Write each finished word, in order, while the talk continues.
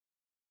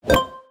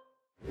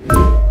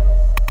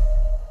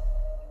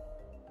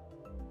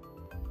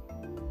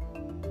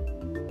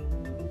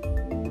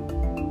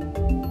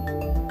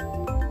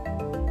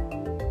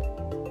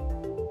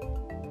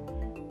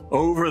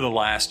Over the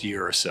last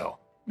year or so,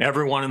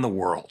 everyone in the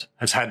world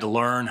has had to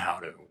learn how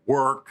to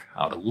work,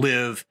 how to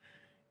live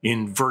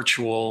in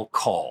virtual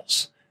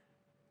calls.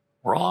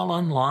 We're all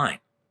online.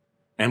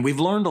 And we've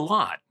learned a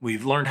lot.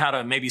 We've learned how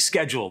to maybe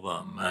schedule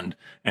them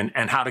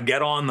and how to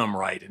get on them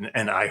right.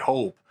 And I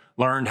hope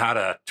learned how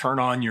to turn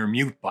on your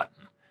mute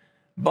button.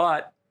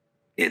 But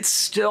it's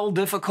still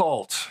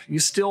difficult. You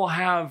still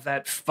have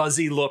that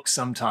fuzzy look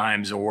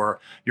sometimes, or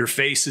your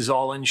face is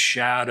all in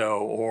shadow,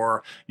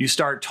 or you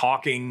start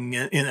talking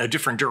in a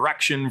different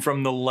direction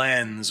from the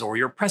lens, or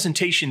your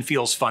presentation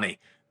feels funny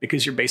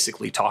because you're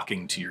basically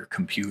talking to your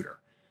computer.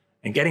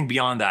 And getting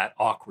beyond that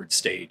awkward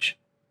stage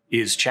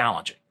is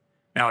challenging.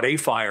 Now at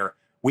AFIRE,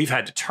 we've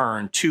had to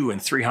turn 200-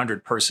 and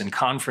 300-person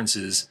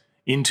conferences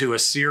into a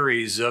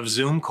series of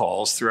Zoom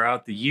calls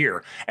throughout the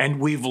year.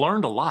 And we've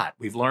learned a lot.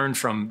 We've learned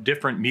from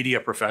different media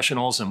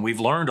professionals, and we've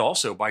learned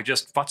also by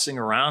just futzing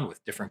around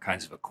with different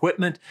kinds of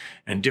equipment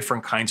and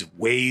different kinds of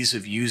ways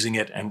of using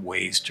it and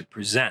ways to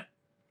present.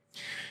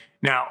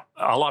 Now,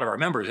 a lot of our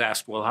members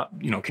asked, well,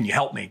 can you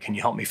help me? Can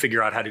you help me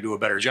figure out how to do a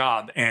better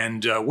job?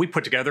 And we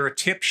put together a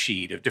tip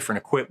sheet of different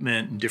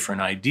equipment and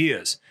different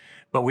ideas.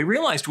 But we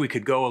realized we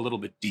could go a little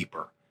bit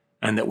deeper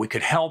and that we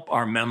could help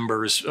our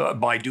members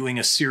by doing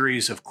a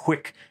series of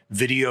quick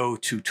video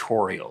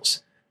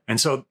tutorials.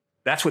 And so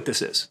that's what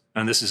this is.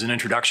 And this is an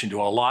introduction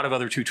to a lot of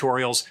other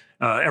tutorials,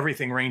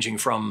 everything ranging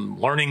from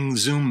learning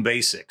Zoom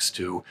basics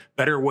to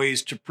better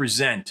ways to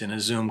present in a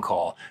Zoom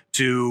call,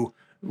 to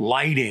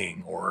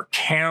lighting or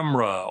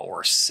camera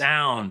or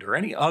sound or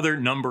any other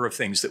number of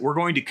things that we're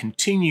going to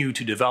continue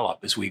to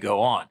develop as we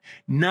go on.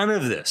 None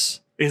of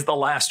this is the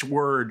last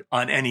word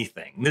on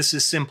anything. This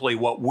is simply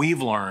what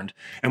we've learned,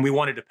 and we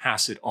wanted to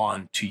pass it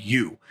on to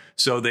you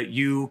so that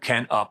you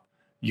can up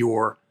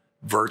your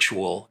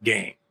virtual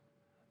game.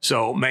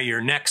 So may your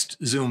next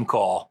Zoom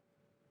call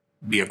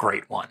be a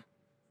great one.